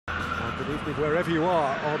Good evening wherever you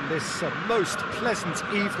are on this most pleasant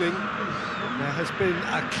evening. There has been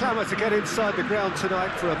a clamour to get inside the ground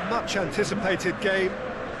tonight for a much-anticipated game.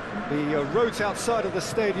 The roads outside of the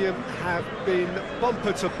stadium have been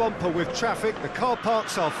bumper to bumper with traffic. The car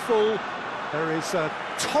parks are full. There is a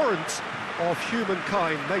torrent of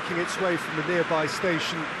humankind making its way from the nearby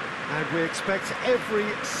station, and we expect every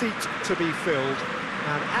seat to be filled.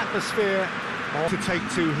 An atmosphere to take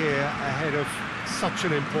to here ahead of such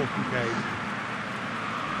an important game.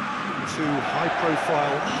 Two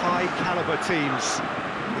high-profile, high-caliber teams.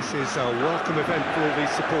 This is a welcome event for all these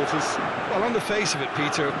supporters. Well, on the face of it,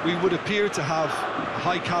 Peter, we would appear to have a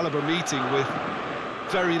high-caliber meeting with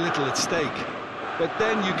very little at stake. But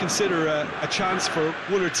then you consider a chance for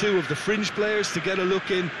one or two of the fringe players to get a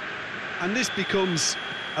look in, and this becomes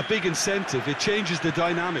a big incentive. It changes the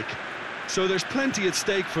dynamic. So there's plenty at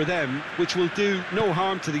stake for them, which will do no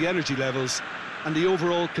harm to the energy levels and the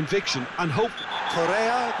overall conviction and hope.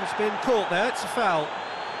 Correa has been caught there, it's a foul.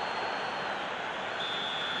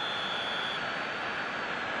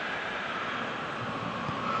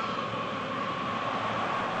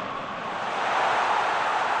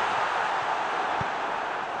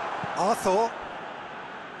 Arthur.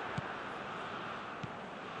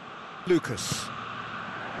 Lucas.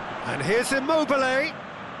 And here's Immobile.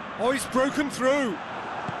 Oh, he's broken through.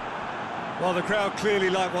 Well, the crowd clearly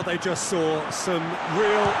like what they just saw. Some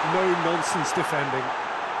real no-nonsense defending.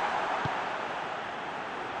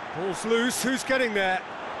 Ball's loose, who's getting there?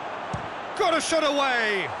 Got a shot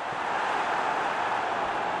away!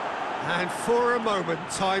 And for a moment,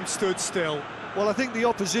 time stood still. Well, I think the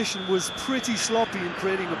opposition was pretty sloppy in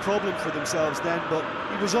creating a problem for themselves then, but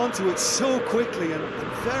he was onto it so quickly and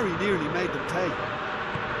very nearly made them pay.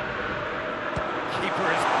 Keeper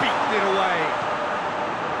has beaten it away.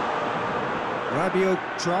 Rabiot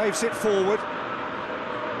drives it forward.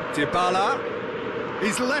 Dybala.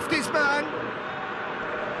 He's left his man.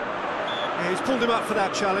 Yeah, he's pulled him up for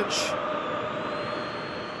that challenge.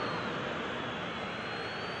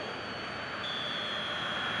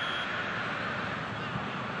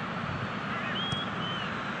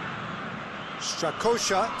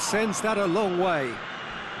 Strakosha sends that a long way.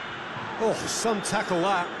 Oh, some tackle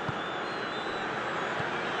that.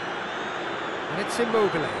 And it's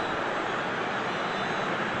Immobile.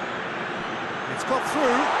 It's got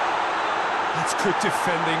through. That's good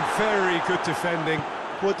defending, very good defending.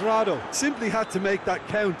 Cuadrado simply had to make that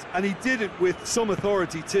count, and he did it with some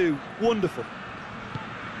authority too. Wonderful.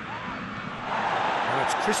 Now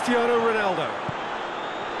it's Cristiano Ronaldo.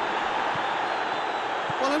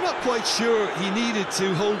 Well, I'm not quite sure he needed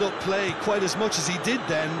to hold up play quite as much as he did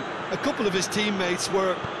then. A couple of his teammates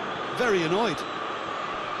were very annoyed.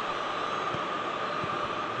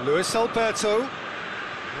 Luis Alberto.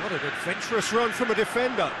 What an adventurous run from a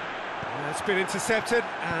defender. That's been intercepted,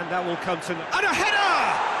 and that will come to... And a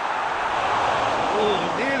header! Oh,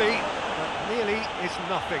 nearly, but nearly is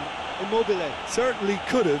nothing. Immobile certainly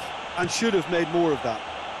could have and should have made more of that.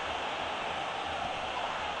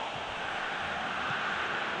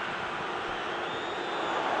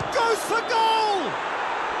 Goes for goal!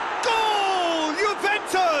 Goal!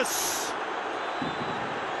 Juventus!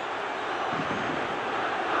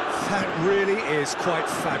 That really is quite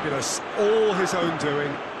fabulous. All his own doing.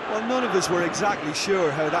 Well, none of us were exactly sure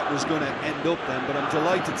how that was going to end up then, but I'm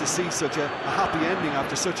delighted to see such a happy ending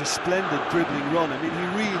after such a splendid dribbling run. I mean, he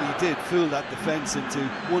really did fool that defence into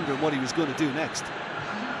wondering what he was going to do next.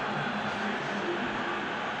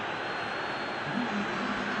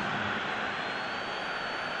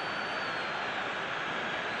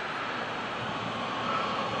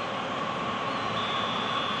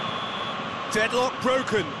 Deadlock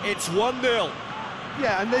broken, it's 1-0.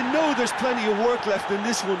 Yeah, and they know there's plenty of work left in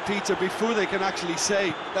this one, Peter, before they can actually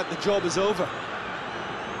say that the job is over.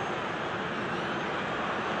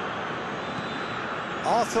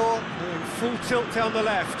 Arthur doing full tilt down the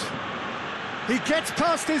left. He gets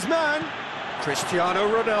past his man. Cristiano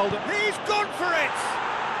Ronaldo. He's gone for it!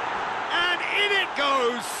 And in it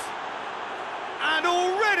goes! And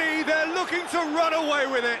already they're looking to run away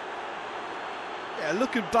with it. Yeah,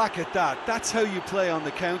 looking back at that, that's how you play on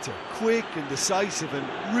the counter. Quick and decisive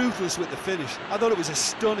and ruthless with the finish. I thought it was a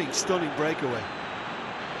stunning, stunning breakaway.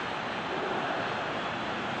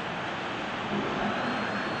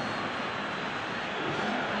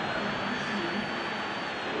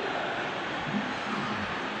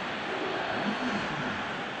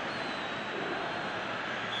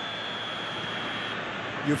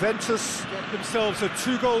 Juventus get themselves a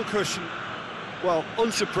 2-goal cushion. Well,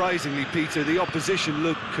 unsurprisingly, Peter, the opposition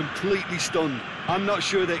look completely stunned. I'm not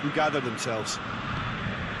sure they can gather themselves.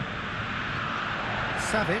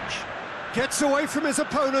 Savic. Gets away from his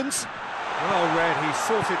opponents. Well read, he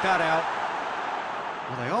sorted that out.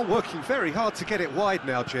 Well, they are working very hard to get it wide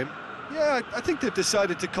now, Jim. Yeah, I think they've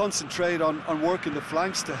decided to concentrate on working the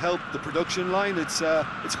flanks to help the production line. It's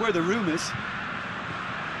where the room is.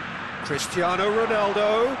 Cristiano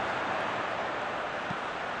Ronaldo.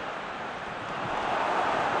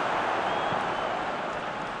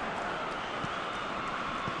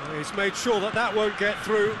 He's made sure that that won't get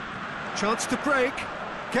through. Chance to break.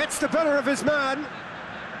 Gets the better of his man.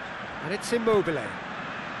 And it's Immobile.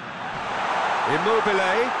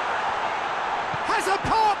 Immobile has a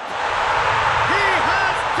pop! He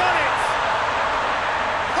has done it!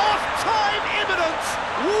 Half-time imminent!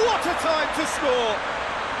 What a time to score!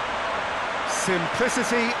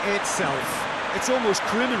 Simplicity itself. It's almost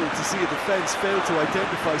criminal to see a defence fail to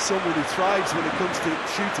identify someone who thrives when it comes to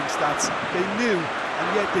shooting stats. They knew, and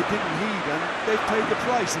yet they didn't heed, and they've paid the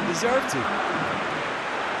price and deserve to.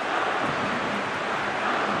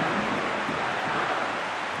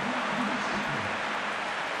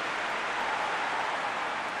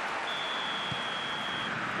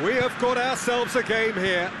 We have got ourselves a game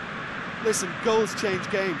here. Listen, goals change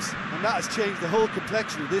games, and that has changed the whole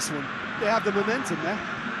complexion of this one. They have the momentum now.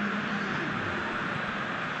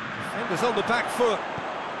 Defenders on the back foot.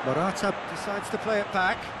 Morata decides to play it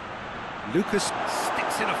back. Lucas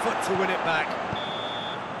sticks in a foot to win it back.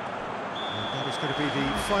 And that is going to be the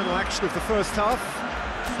final action of the first half.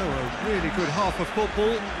 So a really good half of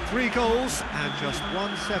football. 3 goals and just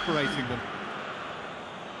 1 separating them.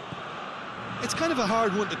 It's kind of a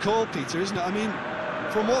hard one to call, Peter, isn't it? I mean,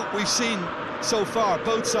 from what we've seen so far,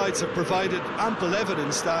 both sides have provided ample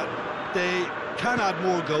evidence that they can add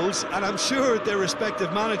more goals, and I'm sure their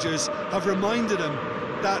respective managers have reminded them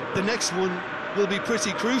that the next one will be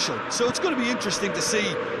pretty crucial. So it's going to be interesting to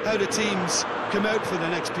see how the teams come out for the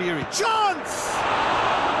next period. Chance!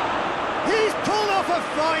 He's pulled off a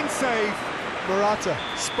fine save. Morata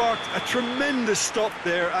sparked a tremendous stop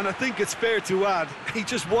there, and I think it's fair to add, he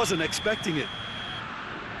just wasn't expecting it.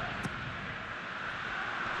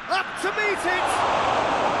 Up to meet it!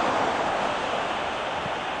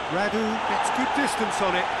 Radu gets good distance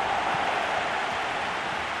on it.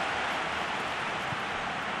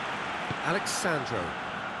 Alexandro.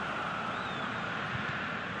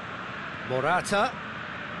 Morata.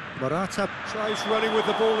 Morata tries running with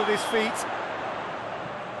the ball at his feet.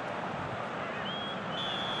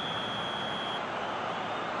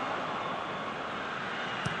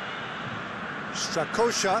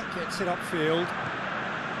 Strakosha gets it upfield.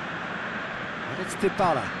 And it's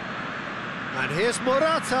Dybala. And here's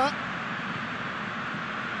Morata.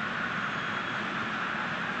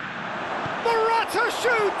 Morata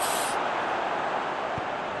shoots!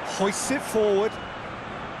 Hoists it forward.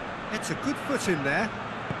 It's a good foot in there.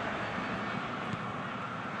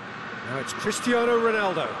 Now it's Cristiano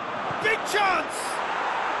Ronaldo. Big chance!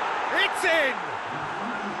 It's in!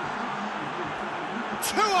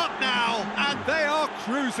 2 up now, and they are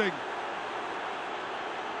cruising.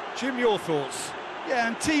 Jim, your thoughts? Yeah,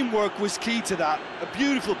 and teamwork was key to that. A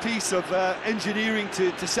beautiful piece of engineering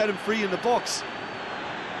to set him free in the box.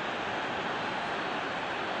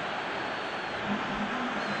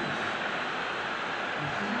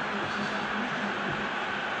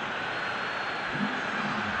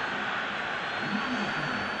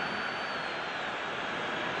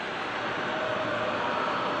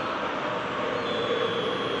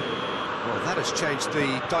 That has changed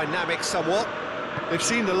the dynamic somewhat. They've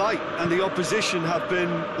seen the light, and the opposition have been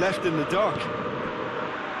left in the dark.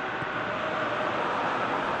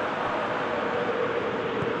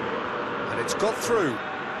 And it's got through.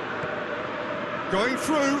 Going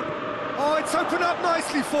through. Oh, it's opened up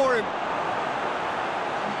nicely for him.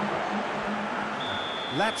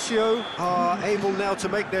 Lazio are able now to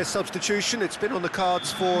make their substitution. It's been on the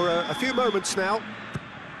cards for a few moments now.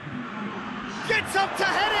 Gets up to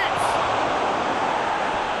head it!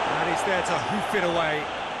 And he's there to hoof it away.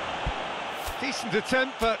 Decent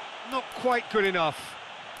attempt, but not quite good enough.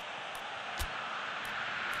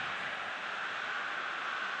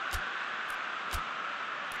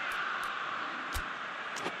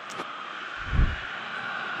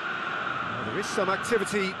 Well, there is some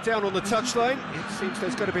activity down on the touchline. It seems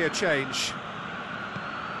there's going to be a change.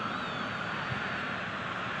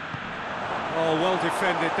 Oh, well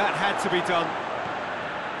defended. That had to be done.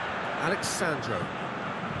 Alexandro.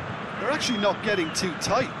 They're actually not getting too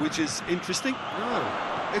tight, which is interesting. No.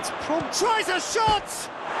 It's prompt. Tries a shot!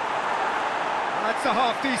 That's a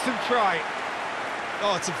half-decent try.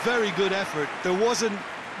 Oh, it's a very good effort. There wasn't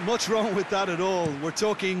much wrong with that at all. We're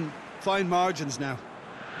talking fine margins now.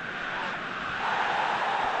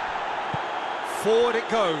 Forward it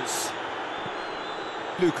goes.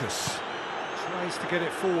 Lucas tries to get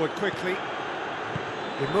it forward quickly.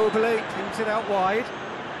 Immobile pings it out wide.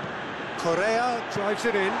 Correa drives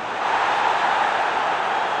it in.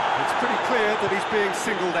 It's pretty clear that he's being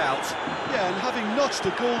singled out. Yeah, and having notched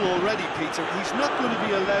a goal already, Peter, he's not going to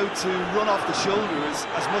be allowed to run off the shoulder as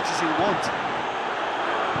much as he'll want.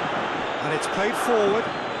 And it's played forward.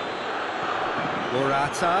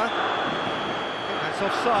 Morata. I think that's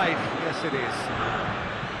offside. Yes, it is.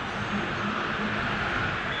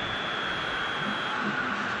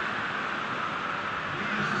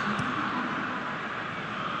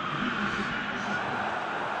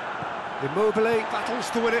 Immobile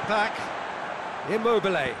battles to win it back.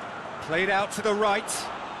 Immobile played out to the right.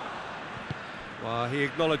 Well, he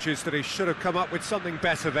acknowledges that he should have come up with something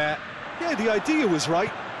better there. Yeah, the idea was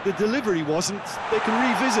right. The delivery wasn't. They can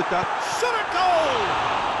revisit that. Shot at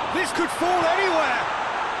goal! This could fall anywhere!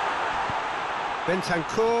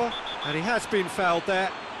 Bentancur, and he has been fouled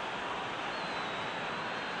there.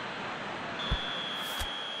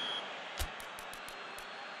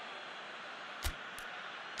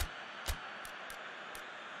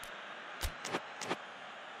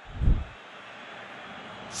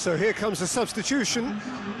 So here comes the substitution.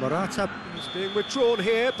 Morata is being withdrawn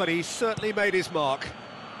here, but he's certainly made his mark.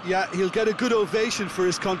 Yeah, he'll get a good ovation for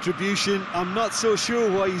his contribution. I'm not so sure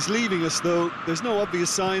why he's leaving us, though. There's no obvious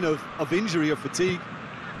sign of injury or fatigue.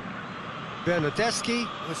 Bernardeschi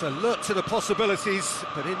was alert to the possibilities,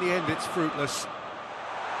 but in the end it's fruitless.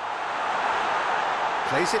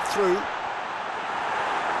 Plays it through.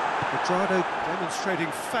 Quadrado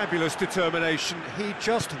demonstrating fabulous determination. He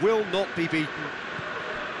just will not be beaten.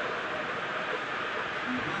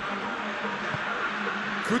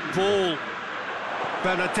 Good ball.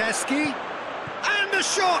 Bernardeschi, and the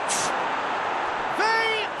shots!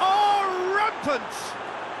 They are rampant!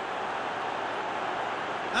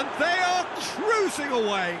 And they are cruising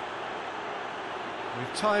away.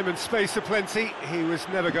 With time and space aplenty, he was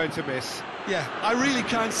never going to miss. Yeah, I really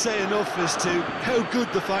can't say enough as to how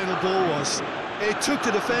good the final ball was. It took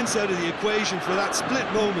the defence out of the equation for that split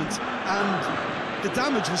moment, and the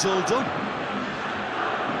damage was all done.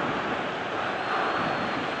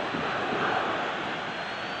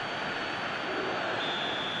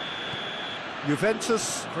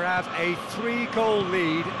 Juventus grab a 3-goal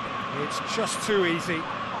lead. It's just too easy. No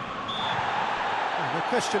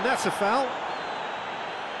question, that's a foul.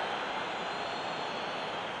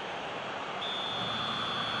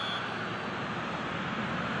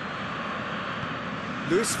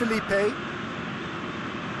 Luis Felipe.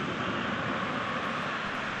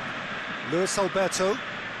 Luis Alberto.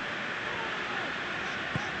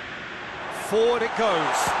 Forward it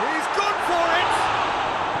goes. He's gone for it!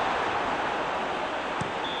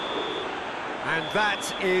 And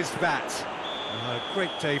that is that. A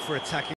great day for attacking.